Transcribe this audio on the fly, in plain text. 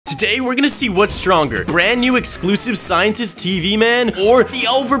Today, we're gonna see what's stronger. Brand new exclusive scientist TV man or the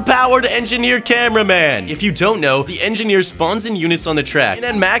overpowered engineer cameraman. If you don't know, the engineer spawns in units on the track. And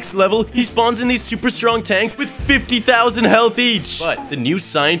at max level, he spawns in these super strong tanks with 50,000 health each. But the new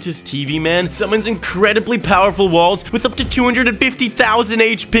scientist TV man summons incredibly powerful walls with up to 250,000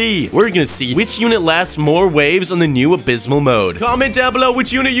 HP. We're gonna see which unit lasts more waves on the new abysmal mode. Comment down below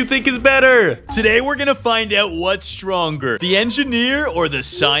which unit you think is better. Today we're gonna find out what's stronger, the engineer or the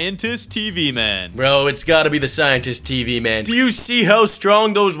scientist TV man. Bro, it's gotta be the scientist TV man. Do you see how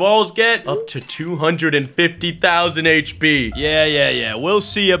strong those walls get? Up to 250,000 HP. Yeah. We'll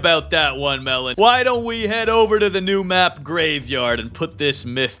see about that one, Melon. Why don't we head over to the new map Graveyard and put this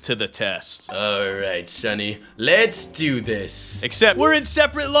myth to the test? Alright, Sonny. Let's do this. Except we're in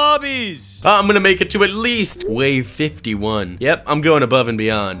separate lobbies. I'm gonna make it to at least wave 51. Yep, I'm going above and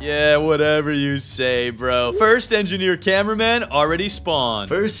beyond. Yeah, whatever you say, bro. First engineer cameraman already spawned.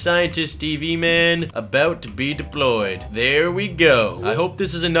 First scientist TV man about to be deployed. There we go. I hope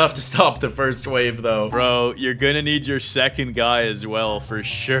this is enough to stop the first wave, though. Bro, you're gonna need your second guy as well, for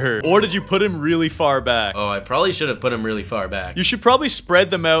sure. Or did you put him really far back? Oh, I probably should have put him really far back. You should probably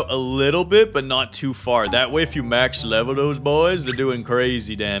spread them out a little bit, but not too far. That way, if you max level those boys, they're doing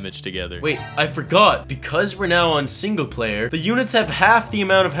crazy damage together. Wait, I forgot. Because we're now on single player, the units have half the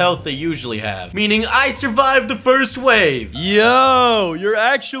amount of health they usually have. Meaning I survived the first wave. Yo, you're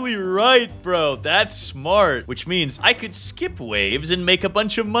actually right, bro. That's smart. Which means I could skip waves and make a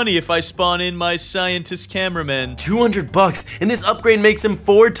bunch of money if I spawn in my scientist cameraman. 200 bucks, and this upgrade makes him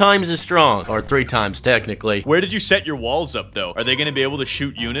 4 times as strong. Or 3 times, technically. Where did you set your walls up, though? Are they gonna be able to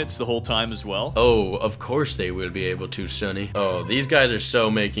shoot units the whole time as well? Oh, of course they will be able to, Sonny. Oh, these guys are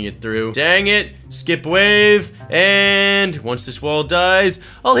so making it through. Dang it. Skip wave. And once this wall dies,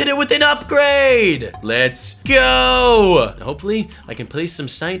 I'll hit it with an upgrade. Let's go. Hopefully, I can place some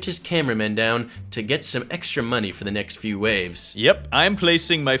scientist cameramen down to get some extra money for the next few waves. Yep, I'm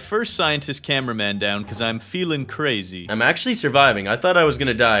placing my first scientist cameraman down because I'm feeling crazy. I'm actually surviving. I thought I was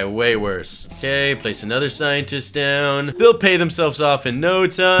gonna die way worse. Okay, place another scientist down. They'll pay themselves off in no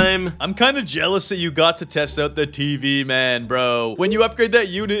time. I'm kind of jealous that you got to test out the TV man, bro. When you upgrade that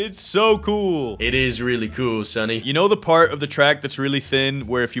unit, it's so cool. It is really cool, Sonny. You know the part of the track that's really thin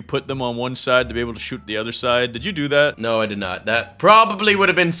where if you put them on one side, they'll be able to shoot the other side? Did you do that? No, I did not. That probably would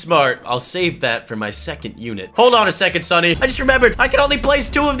have been smart. I'll save that for my second unit. Hold on a second, Sonny. I just remembered I can only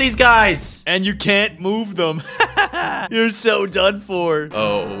place 2 of these guys. And you can't move them. You're so done for.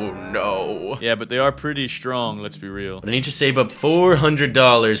 Oh, no. Yeah, but they are pretty strong, let's be real. But I need to save up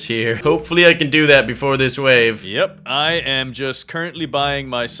 $400 here. Hopefully I can do that before this wave. Yep, I am just currently buying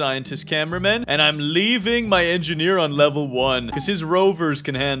my scientist cameraman, and I'm leaving my engineer on level 1, because his rovers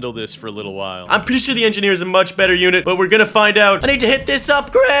can handle this for a little while. I'm pretty sure the engineer is a much better unit, but we're gonna find out. I need to hit this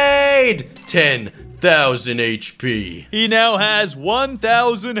upgrade! 10,000 HP. He now has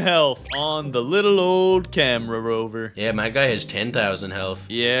 1,000 health on the little old camera rover. Yeah, my guy has 10,000 health.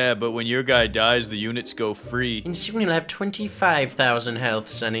 Yeah, but when your guy dies, the units go free. And soon you'll have 25,000 health,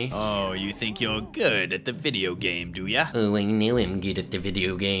 Sonny. Oh, you think you're good at the video game, do ya? Oh, I know I'm good at the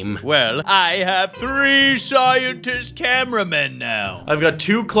video game. Well, I have 3 scientist cameramen now. I've got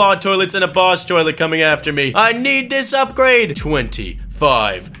 2 claw toilets and a boss toilet coming after me. I need this upgrade.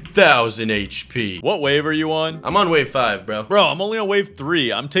 25,000 HP. What wave are you on? I'm on wave 5, bro. Bro, I'm only on wave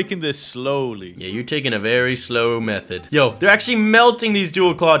 3. I'm taking this slowly. Yeah, you're taking a very slow method. Yo, they're actually melting these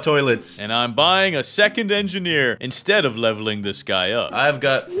dual claw toilets. And I'm buying a second engineer instead of leveling this guy up. I've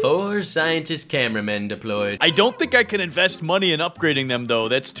got 4 scientist cameramen deployed. I don't think I can invest money in upgrading them, though.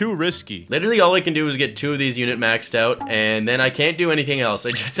 That's too risky. Literally, all I can do is get 2 of these unit maxed out, and then I can't do anything else.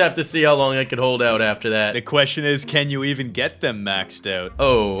 I just have to see how long I can hold out after that. The question is, can you even get them maxed out?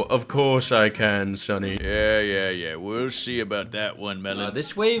 Oh, of course I can, Sonny. Yeah. We'll see about that one, Melon.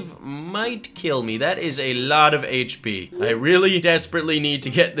 This wave might kill me. That is a lot of HP. I really desperately need to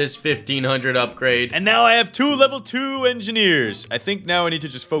get this 1500 upgrade. And now I have 2 level 2 engineers. I think now I need to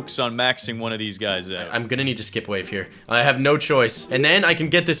just focus on maxing one of these guys out. I'm gonna need to skip wave here. I have no choice. And then I can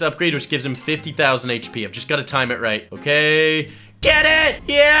get this upgrade, which gives him 50,000 HP. I've just got to time it right. Okay. Get it!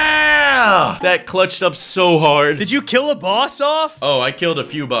 Yeah! That clutched up so hard. Did you kill a boss off? Oh, I killed a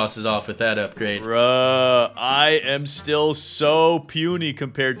few bosses off with that upgrade. Bruh, I am still so puny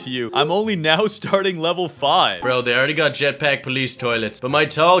compared to you. I'm only now starting level 5. Bro, they already got jetpack police toilets, but my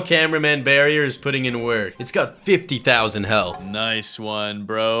tall cameraman barrier is putting in work. It's got 50,000 health. Nice one,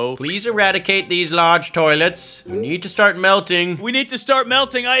 bro. Please eradicate these large toilets. We need to start melting. We need to start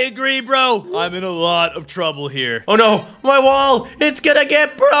melting, I agree, bro. I'm in a lot of trouble here. Oh no, my wall! it's gonna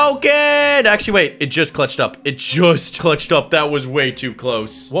get broken. Actually, wait, it just clutched up. It just clutched up. That was way too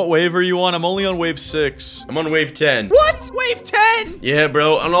close. What wave are you on? I'm only on wave 6. I'm on wave 10. What? Wave 10? Yeah,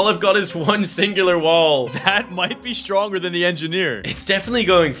 bro, and all I've got is one singular wall. That might be stronger than the engineer. It's definitely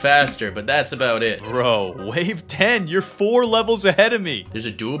going faster, but that's about it. Bro, wave 10, you're 4 levels ahead of me. There's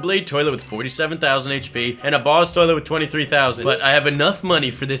a dual blade toilet with 47,000 HP and a boss toilet with 23,000. But I have enough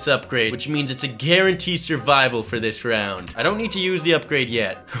money for this upgrade, which means it's a guaranteed survival for this round. I don't need to use the upgrade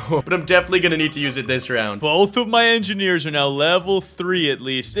yet, but I'm definitely gonna need to use it this round. Both of my engineers are now level 3 at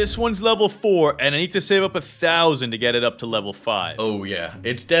least. This one's level 4, and I need to save up 1,000 to get it up to level 5. Oh yeah,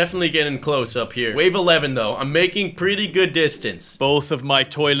 it's definitely getting close up here. Wave 11 though, I'm making pretty good distance. Both of my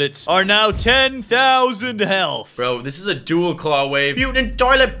toilets are now 10,000 health. Bro, this is a dual claw wave. Mutant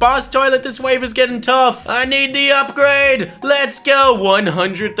toilet, boss toilet, this wave is getting tough. I need the upgrade. Let's go.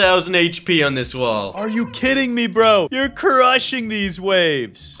 100,000 HP on this wall. Are you kidding me, bro? You're crushing these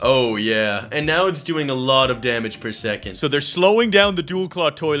waves. Oh yeah, and now it's doing a lot of damage per second. So they're slowing down the dual claw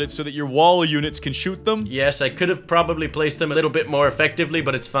toilets so that your wall units can shoot them? Yes, I could have probably placed them a little bit more effectively,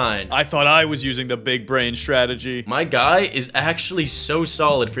 but it's fine. I thought I was using the big brain strategy. My guy is actually so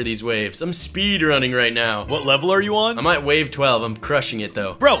solid for these waves. I'm speed running right now. What level are you on? I'm at wave 12. I'm crushing it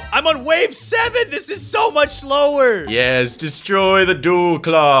though. Bro, I'm on wave 7. This is so much slower. Yes, destroy the dual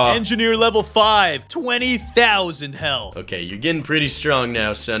claw. Engineer level 5, 20,000 health. Okay, you're getting pretty strong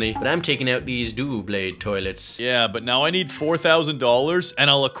now, Sonny. But I'm taking out these dual blade toilets. Yeah, but now I need $4,000 and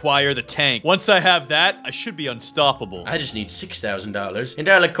I'll acquire the tank. Once I have that, I should be unstoppable. I just need $6,000 and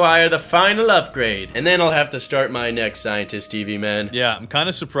I'll acquire the final upgrade. And then I'll have to start my next scientist TV man. Yeah, I'm kind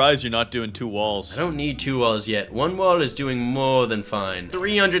of surprised you're not doing 2 walls. I don't need 2 walls yet. 1 wall is doing more than fine.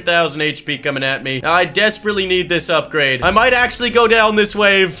 300,000 HP coming at me. I desperately need this upgrade. I might actually go down this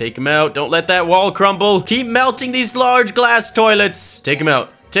wave. Take him out. Don't let that wall crumble. Keep melting these large glass toilets. Take him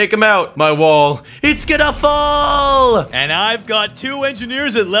out. Take him out, my wall. It's gonna fall! And I've got 2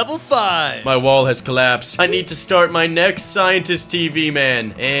 engineers at level 5. My wall has collapsed. I need to start my next scientist TV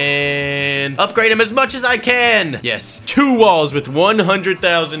man. And upgrade him as much as I can. Yes, 2 walls with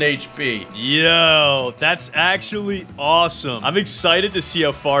 100,000 HP. Yo, that's actually awesome. I'm excited to see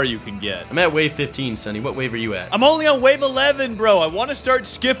how far you can get. I'm at wave 15, Sonny. What wave are you at? I'm only on wave 11, bro. I want to start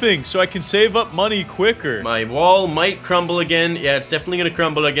skipping so I can save up money quicker. My wall might crumble again. Yeah, it's definitely gonna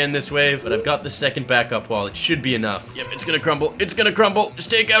crumble again this wave, but I've got the second backup wall. It should be enough. Yep, it's gonna crumble. It's gonna crumble. Just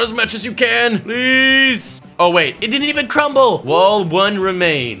take out as much as you can, please. Oh wait, it didn't even crumble. Wall 1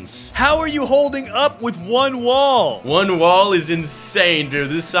 remains. How are you holding up with 1 wall? 1 wall is insane, dude.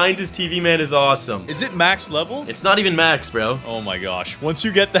 This scientist TV man is awesome. Is it max level? It's not even max, bro. Oh my gosh. Once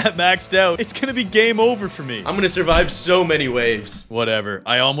you get that maxed out, it's gonna be game over for me. I'm gonna survive so many waves. Whatever.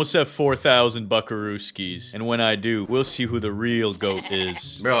 I almost have 4,000 buckaroo skis, and when I do, we'll see who the real GOAT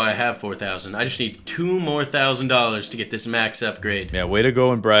is. Bro, I have 4,000. I just need $2 more $1,000 to get this max upgrade. Yeah, way to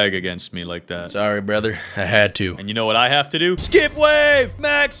go and brag against me like that. Sorry, brother. I had to. And you know what I have to do? Skip wave!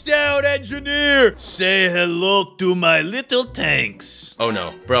 Maxed out engineer! Say hello to my little tanks. Oh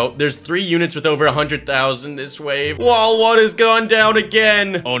no. Bro, there's 3 units with over 100,000 this wave. Wall 1 has gone down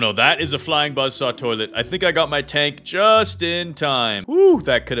again. Oh no, that is a flying buzzsaw toilet. I think I got my tank just in time. Woo,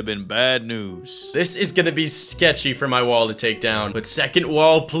 that could have been bad news. This is gonna be sketchy for my wall to take down. But second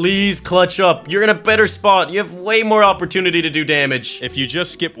wall, please clutch up. You're in a better spot. You have way more opportunity to do damage. If you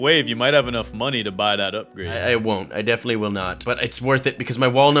just skip wave, you might have enough money to buy that upgrade. I won't. I definitely will not. But it's worth it because my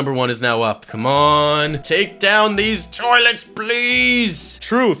wall number 1 is now up. Come on. Take down these toilets, please.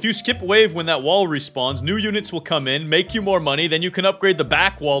 True. If you skip wave when that wall respawns, new units will come in, make you more money, then you can upgrade the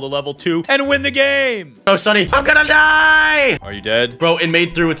back wall to level 2 and win the game. Oh, Sonny, I'm gonna die. Are you dead? Bro, it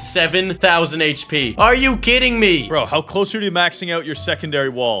made through with 7,000 HP. Are you kidding me? Bro, how close are you maxing out your secondary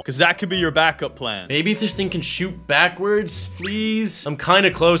wall? Because that could be your backup plan. Maybe if this thing can shoot backwards, please. I'm kind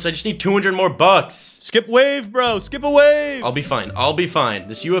of close. I just need 200 more bucks. Skip wave, bro. Skip a wave. I'll be fine. I'll be fine.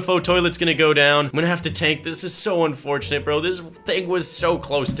 This UFO toilet's gonna go down. I'm gonna have to tank. This is so unfortunate, bro. This thing was so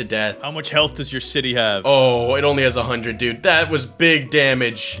close to death. How much health does your city have? Oh, it only has 100, dude. That was big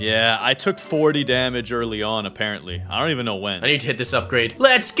damage. Yeah, I took 40 damage early on, apparently. I don't even know when. I need to hit this upgrade.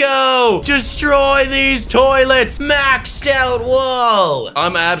 Let's go! Destroy these toilets! Maxed out wall!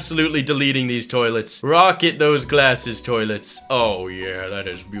 I'm absolutely deleting these toilets. Rocket those glasses toilets. Oh, yeah, that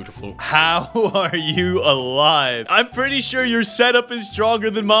is beautiful. How are you you alive. I'm pretty sure your setup is stronger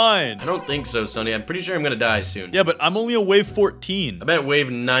than mine. I don't think so, Sonny. I'm pretty sure I'm gonna die soon. Yeah, but I'm only on wave 14. I'm at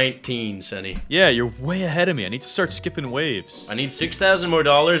wave 19, Sonny. Yeah, you're way ahead of me. I need to start skipping waves. I need 6,000 more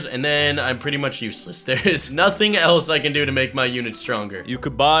dollars, and then I'm pretty much useless. There is nothing else I can do to make my unit stronger. You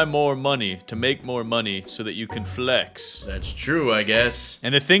could buy more money to make more money so that you can flex. That's true, I guess.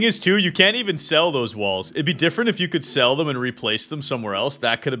 And the thing is, too, you can't even sell those walls. It'd be different if you could sell them and replace them somewhere else.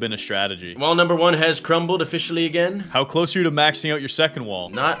 That could have been a strategy. Wall number 1 has crumbled officially again. How close are you to maxing out your second wall?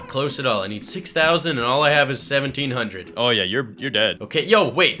 Not close at all. I need 6,000, and all I have is 1,700. Oh, yeah, you're dead. Okay, yo,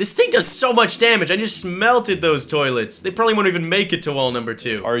 wait. This thing does so much damage. I just melted those toilets. They probably won't even make it to wall number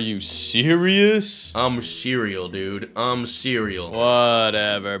 2. Are you serious? I'm cereal, dude. I'm cereal.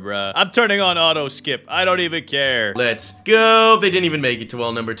 Whatever, bruh. I'm turning on auto skip. I don't even care. Let's go. They didn't even make it to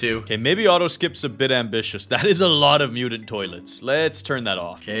wall number 2. Okay, maybe auto skip's a bit ambitious. That is a lot of mutant toilets. Let's turn that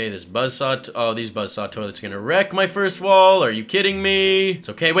off. Okay, this buzzsaw. Oh, these buzzsaw toilets are gonna wreck my first wall. Are you kidding me? It's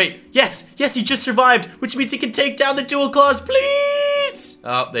okay. Wait. Yes. Yes, he just survived, which means he can take down the dual claws, please.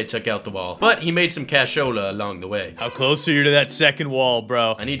 Oh, they took out the wall. But he made some cashola along the way. How close are you to that second wall,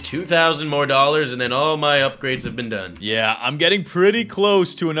 bro? I need 2,000 more dollars, and then all my upgrades have been done. Yeah, I'm getting pretty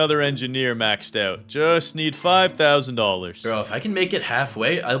close to another engineer maxed out. Just need $5,000. Bro, if I can make it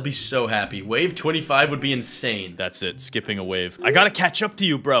halfway, I'll be so happy. Wave 25 would be insane. That's it, skipping a wave. I gotta catch up to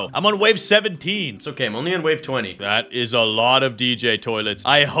you, bro. I'm on wave 17. It's okay, I'm only on wave 20. That is a lot of DJ toilets.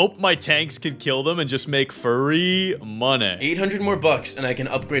 I hope my tanks can kill them and just make free money. 800 more bucks, and I can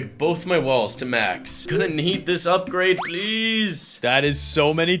upgrade both my walls to max. Gonna need this upgrade, please. That is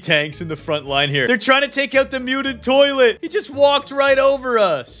so many tanks in the front line here. They're trying to take out the mutant toilet. He just walked right over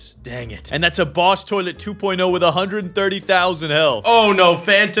us. Dang it. And that's a boss toilet 2.0 with 130,000 health. Oh no,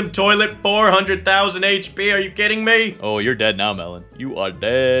 phantom toilet, 400,000 HP. Are you kidding me? Oh, you're dead now, Melon. You are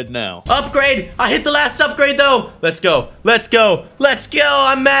dead now. Upgrade! I hit the last upgrade though. Let's go. Let's go. Let's go.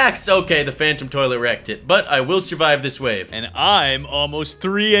 I'm maxed. Okay, the phantom toilet wrecked it, but I will survive this wave. And I'm almost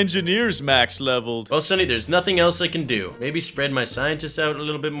 3 engineers max leveled. Well, Sonny, there's nothing else I can do. Maybe spread my scientists out a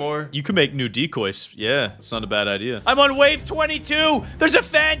little bit more. You can make new decoys. Yeah, it's not a bad idea. I'm on wave 22. There's a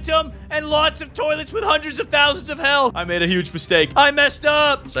phantom and lots of toilets with hundreds of thousands of health. I made a huge mistake. I messed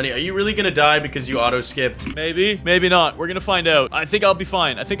up. Sonny, are you really gonna die because you auto-skipped? Maybe, maybe not. We're gonna find out. I think I'll be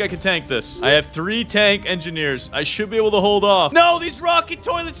fine. I think I can tank this. I have 3 tank engineers. I should be able to hold off. No, these rocket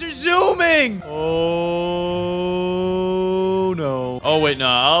toilets are zooming. Oh, no. Oh, wait, no.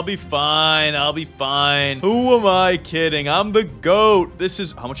 I'll be fine. I'll be fine. Who am I kidding? I'm the GOAT. This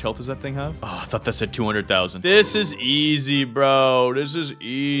is... How much health does that thing have? Oh, I thought that said 200,000. This is easy, bro. This is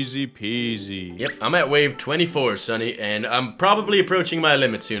easy peasy. Yep, I'm at wave 24, Sonny, and I'm probably approaching my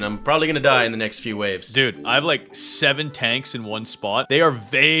limit soon. I'm probably gonna die in the next few waves. Dude, I have like 7 tanks in one spot. They are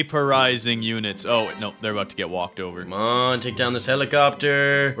vaporizing units. Oh, no, they're about to get walked over. Come on, take down this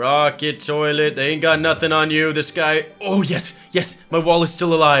helicopter. Rocket toilet, they ain't got nothing on you. This guy... Oh, yes, yes, my wall is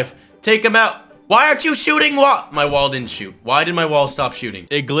still alive. Take him out. Why aren't you shooting? What? My wall didn't shoot. Why did my wall stop shooting?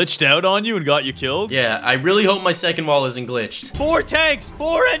 It glitched out on you and got you killed? Yeah, I really hope my second wall isn't glitched. 4 tanks,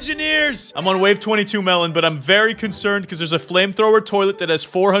 4 engineers. I'm on wave 22, Melon, but I'm very concerned because there's a flamethrower toilet that has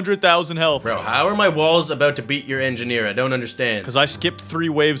 400,000 health. Bro, how are my walls about to beat your engineer? I don't understand. Because I skipped 3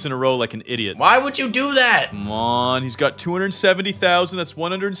 waves in a row like an idiot. Why would you do that? Come on, he's got 270,000. That's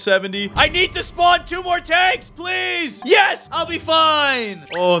 170. I need to spawn 2 more tanks, please. Yes, I'll be fine.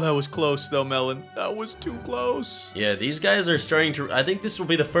 Oh, that was close though, Melon. That was too close. Yeah, these guys are starting to... I think this will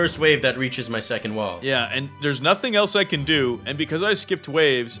be the first wave that reaches my second wall. Yeah, and there's nothing else I can do. And because I skipped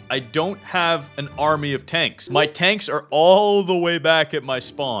waves, I don't have an army of tanks. My tanks are all the way back at my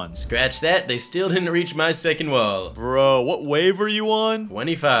spawn. Scratch that. They still didn't reach my second wall. Bro, what wave are you on?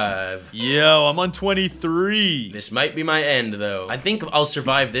 25. Yo, I'm on 23. This might be my end, though. I think I'll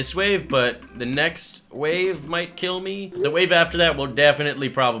survive this wave, but the next wave might kill me. The wave after that will definitely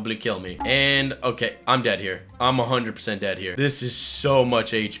probably kill me. And, okay, I'm dead here. I'm 100% dead here. This is so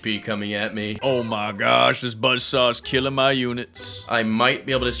much HP coming at me. Oh my gosh, this buzzsaw's killing my units. I might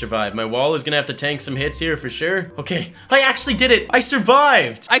be able to survive. My wall is gonna have to tank some hits here for sure. Okay, I actually did it. I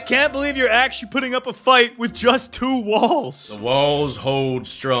survived. I can't believe you're actually putting up a fight with just 2 walls. The walls hold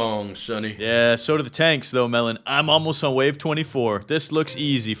strong, Sonny. Yeah, so do the tanks though, Melon. I'm almost on wave 24. This looks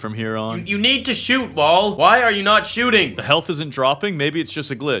easy from here on. You need to shoot wall? Why are you not shooting? The health isn't dropping. Maybe it's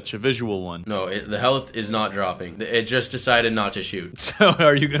just a glitch, a visual one. No, the health is not dropping. It just decided not to shoot. So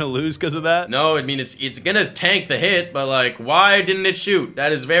are you gonna lose because of that? No, I mean, it's gonna tank the hit, but like, why didn't it shoot?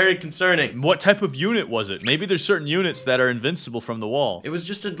 That is very concerning. What type of unit was it? Maybe there's certain units that are invincible from the wall. It was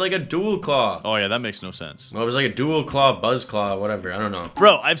just like a dual claw. Oh yeah, that makes no sense. Well, it was like a dual claw, buzz claw, whatever. I don't know.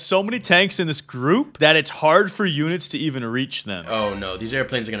 Bro, I have so many tanks in this group that it's hard for units to even reach them. Oh no, these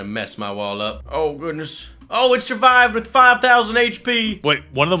airplanes are gonna mess my wall up. Oh goodness. Oh, it survived with 5,000 HP. Wait,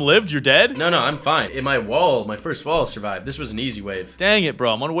 one of them lived? You're dead? No, I'm fine. In my first wall survived. This was an easy wave. Dang it,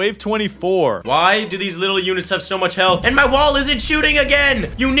 bro. I'm on wave 24. Why do these little units have so much health? And my wall isn't shooting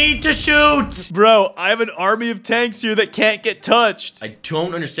again. You need to shoot. Bro, I have an army of tanks here that can't get touched. I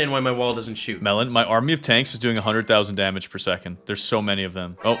don't understand why my wall doesn't shoot. Melon, my army of tanks is doing 100,000 damage per second. There's so many of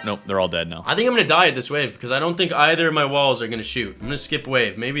them. Oh, no, they're all dead now. I think I'm gonna die at this wave because I don't think either of my walls are gonna shoot. I'm gonna skip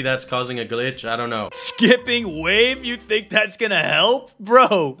wave. Maybe that's causing a glitch. I don't know. Skipping wave? You think that's gonna help?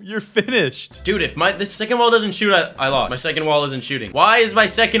 Bro, you're finished. Dude, if this second wall doesn't shoot, I lost. My second wall isn't shooting. Why is my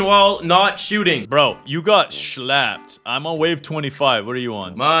second wall not shooting? Bro, you got slapped. I'm on wave 25. What are you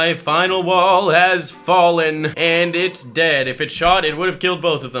on? My final wall has fallen and it's dead. If it shot, it would have killed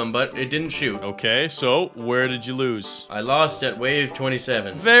both of them, but it didn't shoot. Okay, so where did you lose? I lost at wave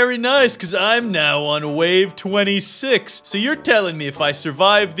 27. Very nice, because I'm now on wave 26. So you're telling me if I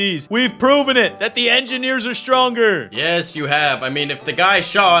survive these, we've proven it, that the engineers are stronger. Yes, you have. I mean, if the guy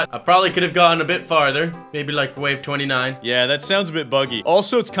shot, I probably could have gotten a bit farther. Maybe like wave 29. Yeah, that sounds a bit buggy.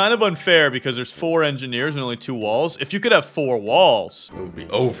 Also, it's kind of unfair because there's 4 engineers and only 2 walls. If you could have 4 walls, it would be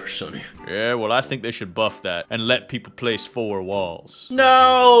over, Sonny. Yeah, well, I think they should buff that and let people place 4 walls.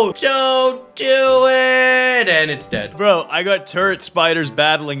 No, don't do it. And it's dead. Bro, I got turret spiders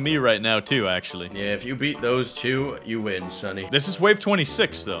battling me right now too, actually. Yeah, if you beat those 2, you win, Sonny. This is wave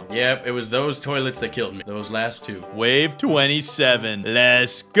 26, though. Yep, it was those toilets that killed me. Those last 2. Wave 27.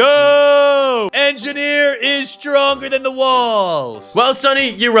 Let's go! Engineer is stronger than the walls. Well,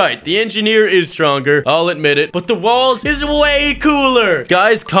 Sonny, you're right. The engineer is stronger. I'll admit it. But the walls is way cooler.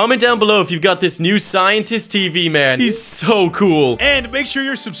 Guys, comment down below if you've got this new scientist TV man. He's so cool. And make sure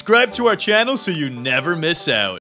you're subscribed to our channel so you never miss out.